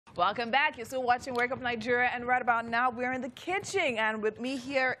Welcome back. You're still watching Wake Up Nigeria, and right about now we're in the kitchen, and with me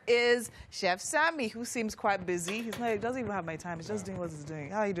here is Chef Sammy, who seems quite busy. He doesn't even have my time. He's just doing what he's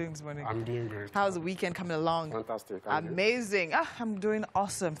doing. How are you doing this morning? I'm doing great. How's the weekend coming along? Fantastic. Amazing. I'm doing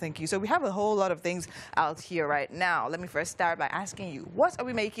awesome, thank you. So we have a whole lot of things out here right now. Let me first start by asking you, what are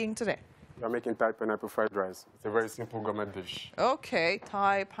we making today? We're making Thai pineapple fried rice. It's a very simple gourmet dish. Okay,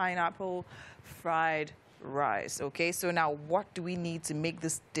 Thai pineapple fried rice. Okay, so now what do we need to make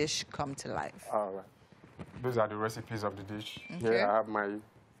this dish come to life? All right. Those are the recipes of the dish. Okay. Here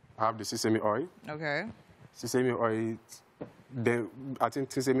I have the sesame oil. Okay. Sesame oil, I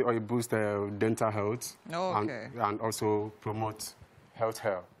think sesame oil boosts dental health. Okay. And also promotes health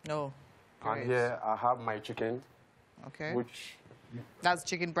hair. No. And here I have my chicken. Okay. Which... That's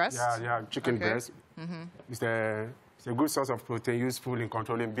chicken breast? Yeah, chicken breast. It's a good source of protein useful in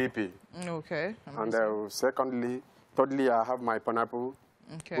controlling BP. Okay. And thirdly, I have my pineapple,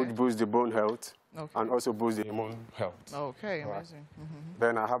 which boosts the bone health and also boosts the immune health. Okay, amazing.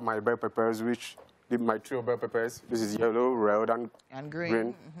 Then I have my bell peppers, my trio bell peppers. This is yellow, red, and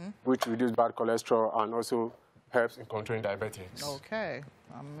green, which reduce bad cholesterol and also helps in controlling diabetes. Okay,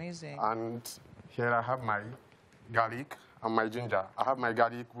 amazing. And here I have my garlic and my ginger. I have my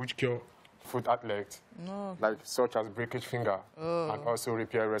garlic, which cure foot athletes, such as breakage finger, and also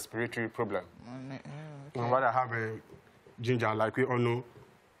repair respiratory problem. And while I have a ginger, like we all know,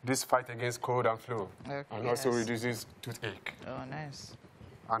 this fight against cold and flu, and also reduces toothache. Oh, nice.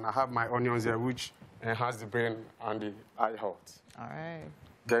 And I have my onions here, which enhance the brain and the eye health. All right.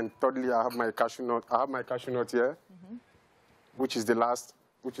 Then thirdly, I have my cashew nut. I have my cashew nut here, which is the last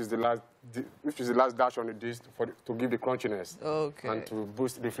dash on the dish to give the crunchiness. Okay. And to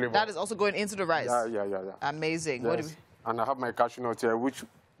boost the flavor. That is also going into the rice? Yeah. Amazing. Yes. And I have my cashew nut here, which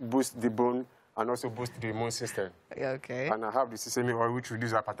boosts the bone and also boosts the immune system. Okay. And I have the sesame oil, which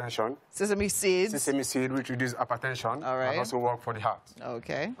reduces hypertension. Sesame seeds? Sesame seed, which reduces hypertension. All right. And also work for the heart.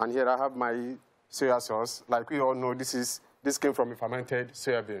 Okay. And here I have my soya sauce. Like we all know, this came from a fermented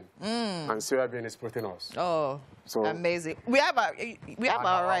soybean. And soybean is proteinous. Oh, so amazing. We have our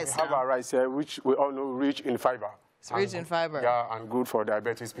rice. We have our rice here, which we all know rich in fiber. It's rich in fiber. Yeah, and good for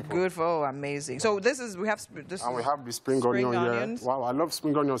diabetes people. Good for, amazing. So we have the spring onion onions. Here. Wow, I love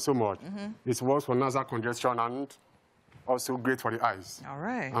spring onion so much. It works for nasal congestion and also great for the eyes. All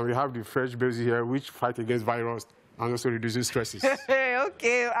right. And we have the fresh basil here, which fight against virus and also reduces stresses.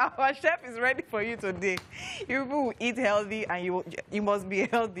 Okay, our chef is ready for you today. You will eat healthy, and you must be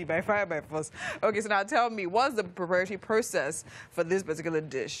healthy by fire by force. Okay, so now tell me, what's the preparatory process for this particular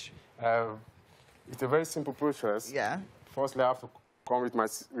dish? It's a very simple process. Yeah. Firstly, I have to come with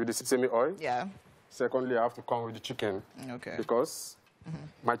the sesame oil. Yeah. Secondly, I have to come with the chicken. Okay. Because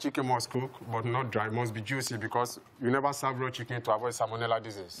my chicken must cook, but not dry. It must be juicy because you never serve raw chicken to avoid salmonella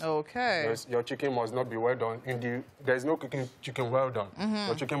disease. Okay. Yes, your chicken must not be well done. There's no cooking chicken well done.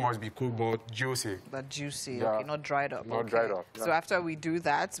 Your chicken must be cooked but juicy. But juicy, okay, not dried up. Not dried up. Yeah. So after we do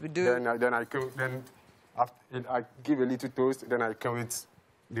that, we do... Then I give a little toast, then I come with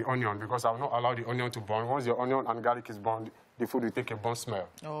the onion because I will not allow the onion to burn. Once the onion and garlic is burned, the food will take a burnt smell.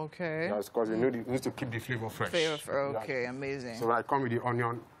 Okay. Yes, because you need to keep the flavor fresh. Okay, amazing. So when I come with the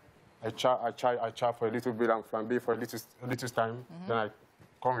onion, I chop for a little bit and flambe for a little time. Then I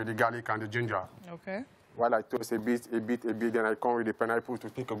come with the garlic and the ginger. Okay. While I toast a bit, then I come with the pineapple to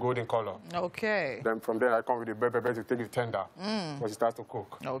take a golden color. Okay. Then from there I come with the bell pepper to take it tender, because it starts to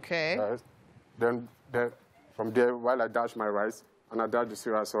cook. Okay. Yes. Then from there, while I dash my rice and I dash the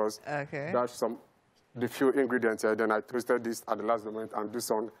soya sauce, dash the few ingredients here, then I toasted this at the last moment and do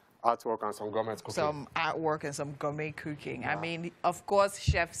some artwork and some gourmet cooking. Some artwork and some gourmet cooking. Yeah. I mean, of course,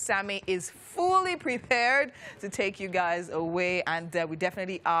 Chef Sammy is fully prepared to take you guys away, and we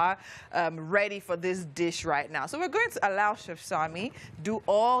definitely are ready for this dish right now. So we're going to allow Chef Sammy do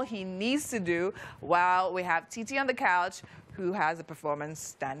all he needs to do while we have Titi on the couch, who has a performance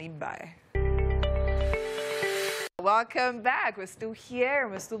standing by. Welcome back. We're still here.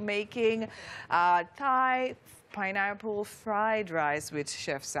 We're still making Thai pineapple fried rice with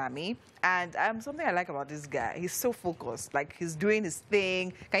Chef Sammy. And something I like about this guy, he's so focused. Like, he's doing his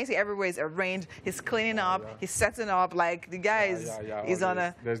thing. Can you see everywhere is arranged? He's cleaning up. He's setting up. Like, the guy is on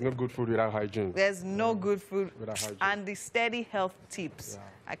a... There's no good food without hygiene. There's no good food without hygiene. And the steady health tips.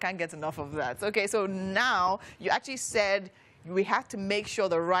 I can't get enough of that. Okay, so now you actually said we have to make sure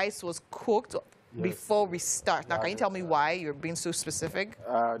the rice was cooked before we start. Now, can you tell me why you're being so specific?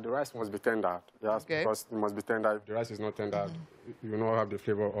 The rice must be tendered. Yes, because it must be tendered. If the rice is not tendered, you will not have the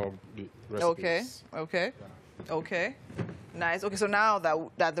flavor of the recipes. Okay. Nice. Okay, so now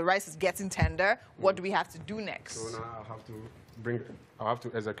that the rice is getting tender, what do we have to do next? So now I have to I have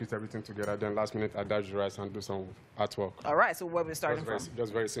to execute everything together. Then last minute, I dash the rice and do some artwork. All right, so where are we starting from?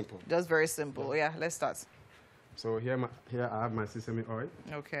 Just very simple. Just very simple. Yeah, let's start. So here I have my sesame oil.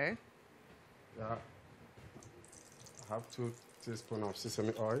 Okay. Yeah. I have 2 teaspoons of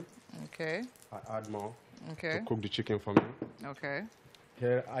sesame oil. Okay. I add more to cook the chicken for me. Okay.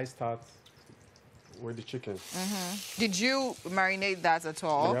 Here I start with the chicken. Did you marinate that at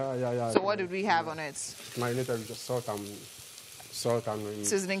all? Yeah. So what did we have on it? Marinated with just salt and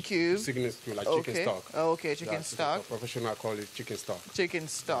seasoning cube. Seasoning cube, like chicken stock. Oh, okay, chicken stock. Professional call it chicken stock. Chicken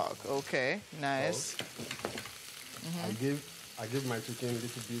stock. Okay, nice. So, I give my chicken a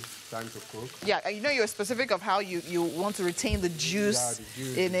little bit time to cook. Yeah, you know you're specific of how you want to retain the juice,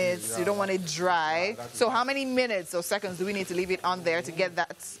 in it. Yeah. You don't want it dry. So how many minutes or seconds do we need to leave it on there to get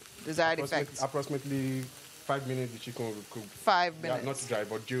that desired effect? Approximately 5 minutes the chicken will cook. 5 minutes. Yeah, not dry,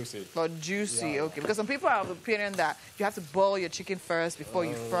 but juicy. But juicy, okay. Because some people are of the opinion that you have to boil your chicken first before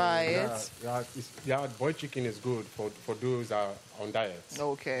you fry it. Boiled chicken is good for those that are on diet.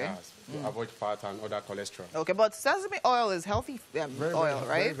 Okay. To avoid fat and other cholesterol. Okay, but sesame oil is healthy oil,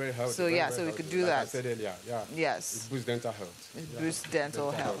 right? Very healthy. So so we could do that. Like I said earlier, Yes. It boosts dental health. It boosts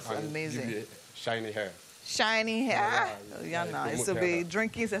dental health. Amazing. Give you shiny hair. Shiny hair. Yeah, nice. So be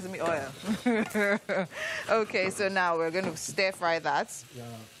drinking sesame oil. Okay, so now we're going to stir fry that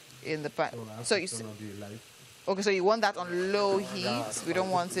in the pan. So okay, so you want that on low heat. We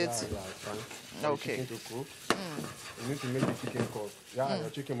don't want it. Okay. You need to make the chicken cook. Your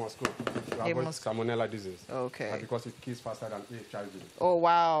chicken must cook to avoid salmonella disease. Okay. Because it kills faster than HIV. Oh,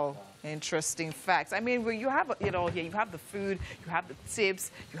 wow. Interesting facts. I mean, you have it all here. You have the food, you have the tips,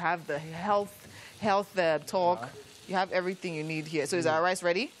 you have the health talk. You have everything you need here. So is our rice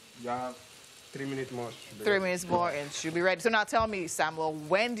ready? Yeah. 3 minutes more. 3 minutes more and it should be ready. So now tell me, Samuel,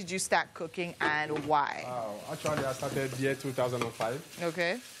 when did you start cooking and why? Actually, I started year 2005.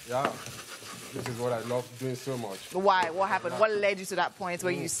 Okay. Yeah. This is what I love doing so much. Why? What happened? What led you to that point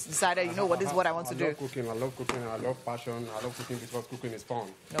where you decided, you know what, this is what I want to do? I love cooking. I love passion. I love cooking because cooking is fun.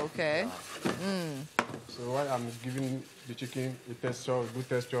 Okay. So while I'm giving the chicken a texture, good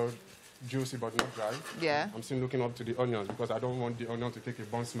texture, juicy but not dry. Yeah. I'm still looking up to the onions because I don't want the onion to take a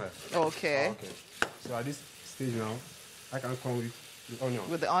burnt smell. Okay. So at this stage now, I can come with the onion.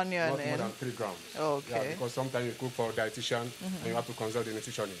 With the onion not more than 3 grams. Okay. Yeah, because sometimes you cook for a dietitian and you have to consult the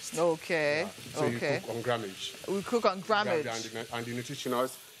nutritionist. Okay. So you cook on grammage. We cook on grammage. And the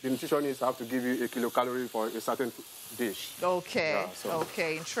nutritionists have to give you a kilocalorie for a certain dish. Okay.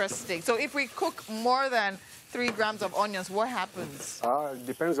 Okay. Interesting. So if we cook more than 3 grams of onions, what happens? It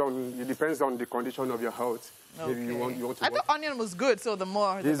depends on the condition of your health. Okay. Maybe you want to I thought onion was good, so the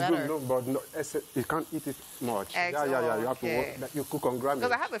more, the better. It's good, but you can't eat it much. Yeah. You have to you cook on grammage.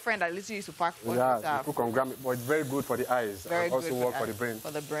 Because I have a friend that literally used to pack onions. Yeah, you cook on grammage, but it's very good for the eyes. Very and good also work for the brain.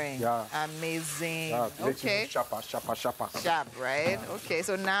 For the brain. Yeah. Amazing. Yeah, okay. Sharper. Sharp, right? Yeah. Okay,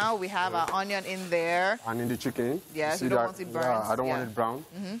 so now we have our onion in there. And in the chicken. Yes, you don't want it burnt. Yeah, I don't want it brown.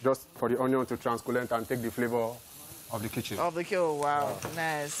 Just for the onion to transcolent and take the flavor of the kitchen. Wow,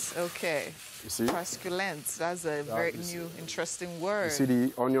 nice. Okay. You see? Transculent. That's a very new, interesting word. You see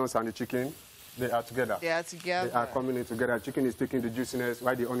the onions and the chicken? They are together. They are together. They are coming in together. Chicken is taking the juiciness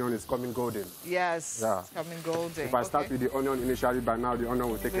while the onion is coming golden. Yes. Yeah. It's coming golden. If I start with the onion initially, by now the onion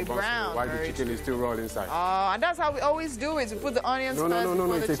will take a brown while the chicken is still raw inside. Oh, and that's how we always do it. We put the onions first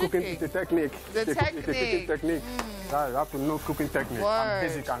before the chicken. It's a technique. It's a cooking technique. Yeah, you have to know cooking technique. And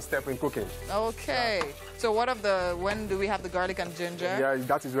basic and step in cooking. Okay. Yeah. So when do we have the garlic and ginger? Yeah,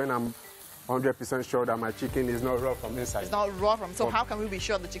 that is when I'm 100% sure that my chicken is not raw from inside. It's not raw from. So how can we be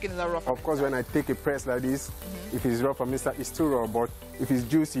sure the chicken is not raw from? Of course, when I take a press like this, if it's raw from inside, it's too raw. But if it's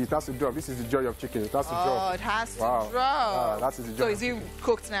juicy, it has to drop. This is the joy of chicken. It has to drop. Oh, it has to drop. That is the joy. So is it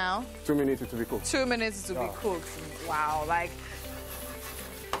cooked now? 2 minutes to be cooked. 2 minutes to be cooked. Wow, like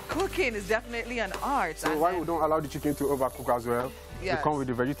cooking is definitely an art. So why we don't allow the chicken to overcook as well? Yes. We come with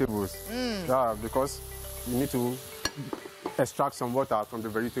the vegetables. Yeah, because you need to extract some water from the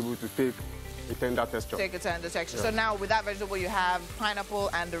vegetable to take a tender texture. Take a tender texture. Yeah. So now with that vegetable you have pineapple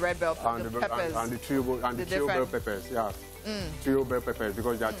and the red bell peppers. And the trio bell peppers, yeah. Trio bell peppers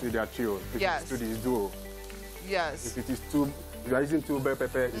because they are trio. If it's duo. Yes. If it is you are using 2 bell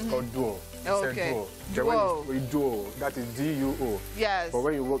pepper, it's called duo. Okay. Duo. Duo. That is D-U-O. Yes. But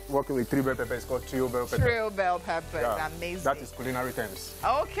when you're working with 3 bell pepper, it's called trio bell pepper. Trio bell peppers. Yeah. Amazing. That is culinary terms.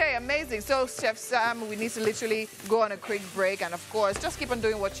 Okay, amazing. So, Chef Sam, we need to literally go on a quick break. And, of course, just keep on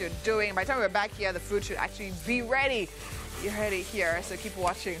doing what you're doing. By the time we're back here, the food should actually be ready. You heard it here, so keep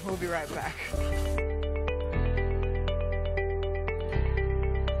watching. We'll be right back.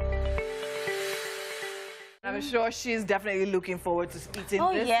 I'm sure she's definitely looking forward to eating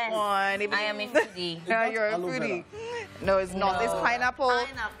this one. I am a foodie. Yeah, you're a foodie. No, it's not. No. It's pineapple.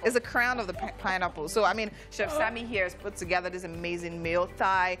 It's a crown of the pineapple. So, I mean, Chef Sammy here has put together this amazing meal,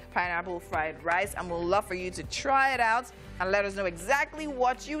 Thai pineapple fried rice, and we'll love for you to try it out and let us know exactly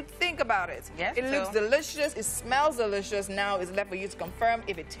what you think about it. Yes, it looks delicious. It smells delicious. Now it's left for you to confirm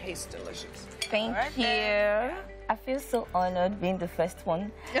if it tastes delicious. Thank you. I feel so honored being the first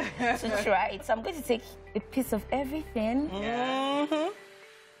one to try it. So I'm going to take a piece of everything. Yeah.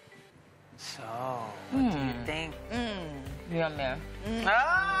 So, what do you think? Yummy.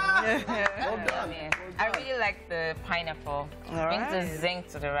 Well done. I really like the pineapple. Brings the zing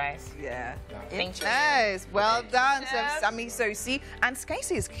to the rice. Yeah. Thank you. Nice. Well done, Chef Sammy. So you see, and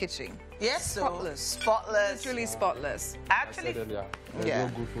Skycy is kitchen. Yes, spotless. Spotless. Literally spotless. Actually, There's no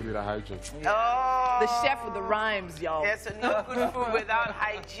good food without hygiene. Oh. The chef with the rhymes, y'all. Yes, no good food without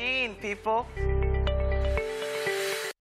hygiene, people.